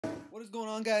What is going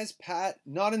on, guys? Pat,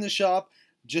 not in the shop,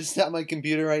 just at my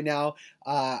computer right now.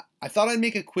 I thought I'd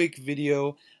make a quick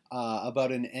video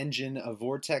about an engine, a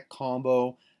Vortec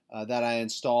combo that I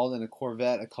installed in a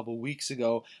Corvette a couple weeks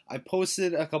ago. I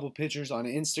posted a couple pictures on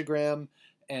Instagram,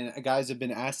 and guys have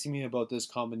been asking me about this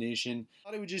combination. I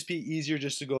thought it would just be easier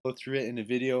just to go through it in a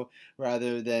video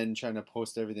rather than trying to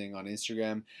post everything on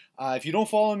Instagram. If you don't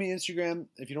follow me Instagram,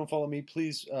 if you don't follow me,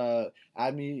 please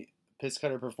add me, Piss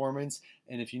Cutter Performance,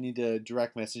 and if you need to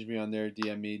direct message me on there,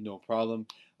 DM me, no problem.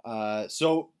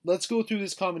 So let's go through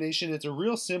this combination. It's a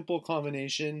real simple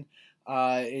combination.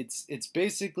 It's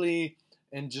basically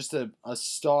in just a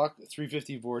stock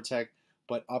 350 Vortec,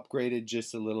 but upgraded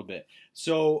just a little bit.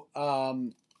 So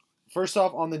first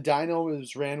off, on the dyno, it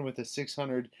was ran with a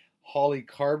 600 HEi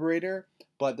carburetor,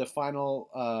 but the final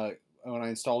when I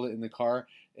installed it in the car,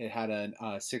 it had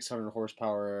a 600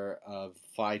 horsepower of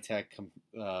Vitec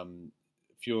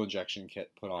fuel injection kit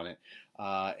put on it,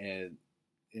 and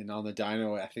on the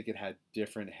dyno, I think it had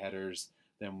different headers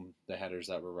than the headers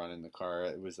that were running the car.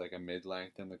 It was like a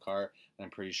mid-length in the car, and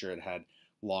I'm pretty sure it had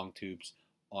long tubes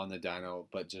on the dyno,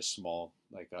 but just small,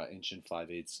 like 1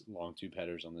 5/8 long tube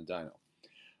headers on the dyno.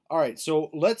 All right,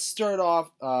 so let's start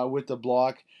off with the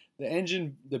block. The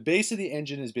engine, the base of the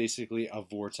engine is basically a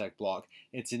Vortec block.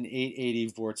 It's an 880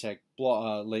 Vortec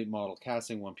late model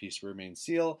casting, one-piece rear main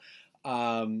seal.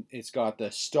 It's got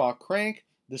the stock crank,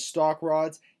 the stock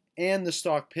rods, and the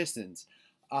stock pistons.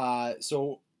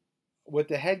 So with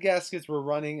the head gaskets we're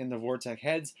running in the Vortec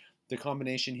heads, the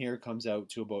combination here comes out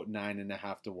to about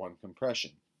 9.5 to 1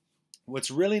 compression. What's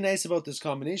really nice about this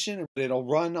combination, it'll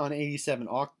run on 87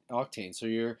 octane. So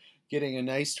you're getting a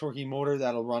nice torquey motor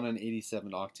that'll run on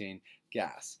 87 octane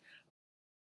gas.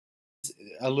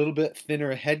 A little bit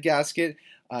thinner head gasket,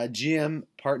 GM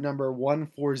part number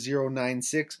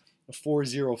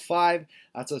 14096-405.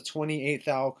 That's a 28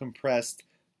 thou compressed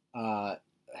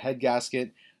head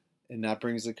gasket, and that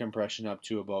brings the compression up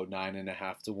to about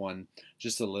 9.5 to 1,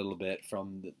 just a little bit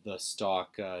from the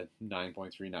stock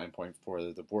 9.3, 9.4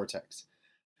 of the Vortex.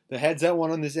 The heads that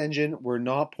went on this engine were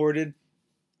not ported.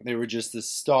 They were just the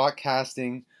stock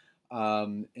casting,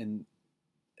 and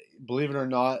believe it or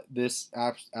not, this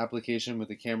application with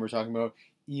the cam we're talking about,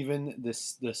 even the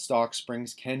stock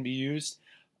springs can be used,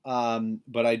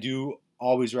 but I do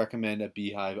always recommend a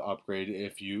Beehive upgrade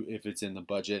if it's in the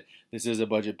budget. This is a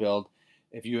budget build.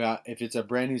 If it's a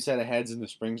brand new set of heads and the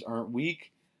springs aren't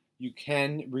weak, you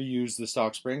can reuse the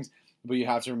stock springs, but you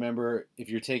have to remember, if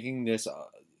you're taking this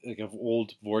like an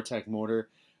old Vortec motor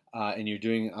and you're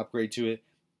doing an upgrade to it,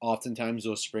 oftentimes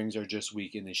those springs are just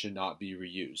weak and they should not be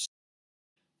reused.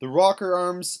 The rocker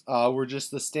arms were just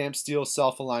the stamped steel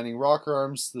self-aligning rocker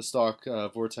arms. The stock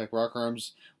Vortec rocker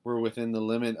arms were within the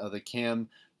limit of the cam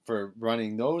for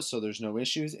running those, so there's no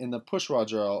issues. And the push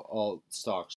rods are all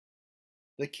stock.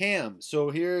 The cam. So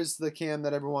here's the cam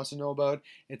that everyone wants to know about.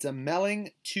 It's a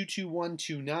Melling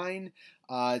 22129.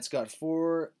 It's got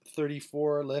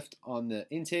 434 lift on the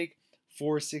intake,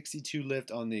 462 lift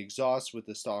on the exhaust with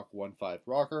the stock 1.5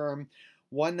 rocker arm,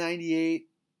 198,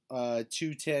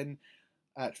 210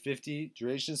 at 50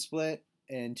 duration split,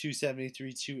 and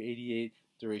 273, 288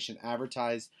 duration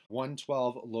advertised,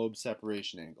 112 lobe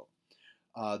separation angle.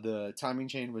 The timing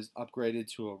chain was upgraded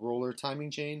to a roller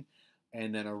timing chain,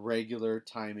 and then a regular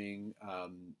timing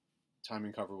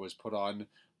cover was put on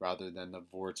rather than the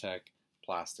Vortec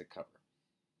plastic cover.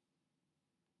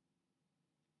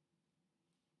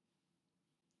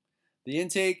 The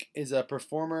intake is a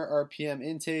Performer RPM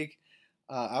intake.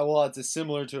 Well, it's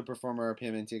similar to a Performer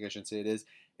RPM intake, I shouldn't say it is.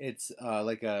 It's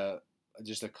like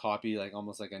just a copy, like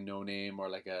almost like a No Name or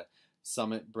like a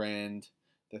Summit brand.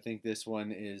 I think this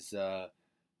one is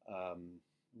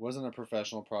wasn't a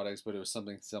Professional Products, but it was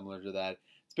something similar to that.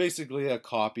 It's basically a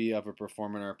copy of a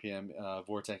Performer RPM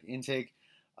Vortec intake.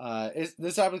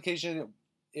 This application,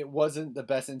 it wasn't the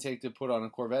best intake to put on a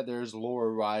Corvette. There's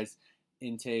lower rise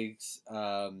intakes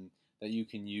that you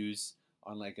can use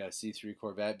on like a C3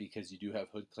 Corvette because you do have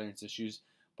hood clearance issues,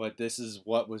 but this is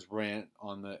what was ran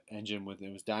on the engine when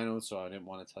it was dyno, so I didn't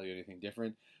want to tell you anything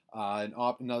different.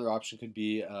 Another option could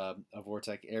be a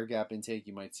Vortec air gap intake.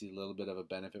 You might see a little bit of a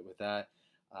benefit with that,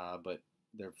 but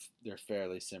they're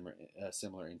fairly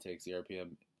similar intakes, the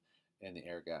RPM and the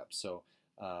air gap. So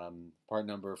part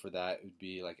number for that would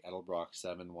be like EDELBROOK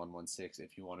 7116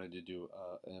 if you wanted to do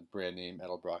a brand name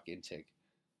EDELBROOK intake.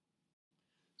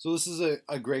 So this is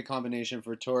a great combination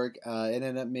for torque. It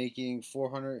ended up making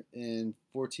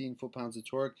 414 foot-pounds of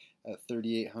torque at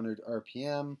 3,800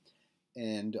 RPM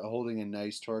and holding a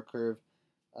nice torque curve.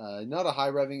 Not a high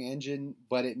revving engine,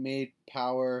 but it made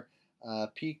power,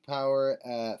 peak power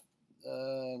at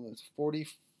 44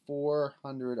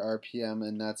 400 RPM,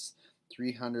 and that's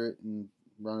 300 and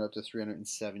round up to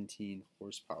 317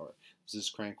 horsepower. This is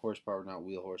crank horsepower, not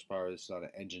wheel horsepower. This is not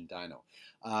an engine dyno.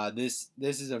 This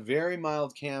is a very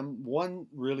mild cam.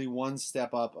 One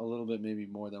step up, a little bit, maybe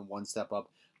more than one step up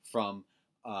from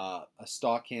a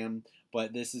stock cam.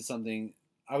 But this is something.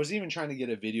 I was even trying to get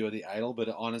a video of the idle, but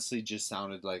it honestly just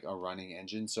sounded like a running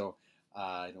engine. So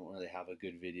I don't really have a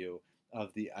good video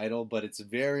of the idle, but it's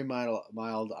very mild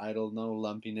idle, no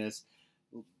lumpiness.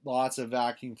 Lots of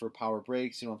vacuum for power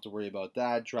brakes. You don't have to worry about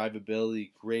that.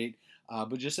 Drivability, great.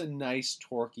 But just a nice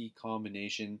torquey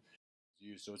combination.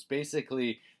 So it's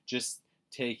basically just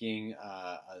taking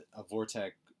a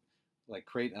Vortec like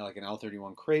crate, like an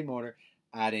L31 crate motor,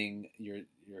 adding your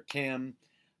cam,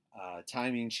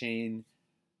 timing chain,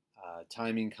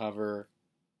 timing cover,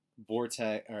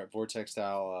 vortex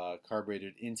style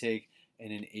carbureted intake,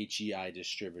 and an HEi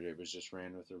distributor. It was just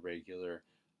ran with a regular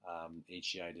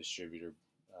HEi distributor,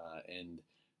 and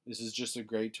this is just a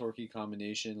great torquey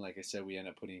combination. Like I said, we end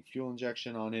up putting fuel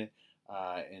injection on it,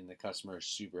 and the customer is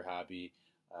super happy.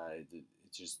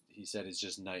 He said it's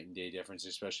just night and day difference,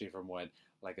 especially from what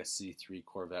like a C3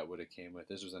 Corvette would have came with.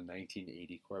 This was a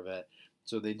 1980 Corvette,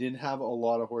 so they didn't have a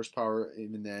lot of horsepower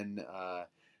even then.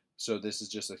 So this is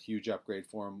just a huge upgrade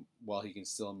for him, while he can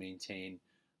still maintain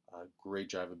great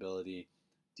drivability,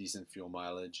 decent fuel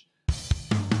mileage.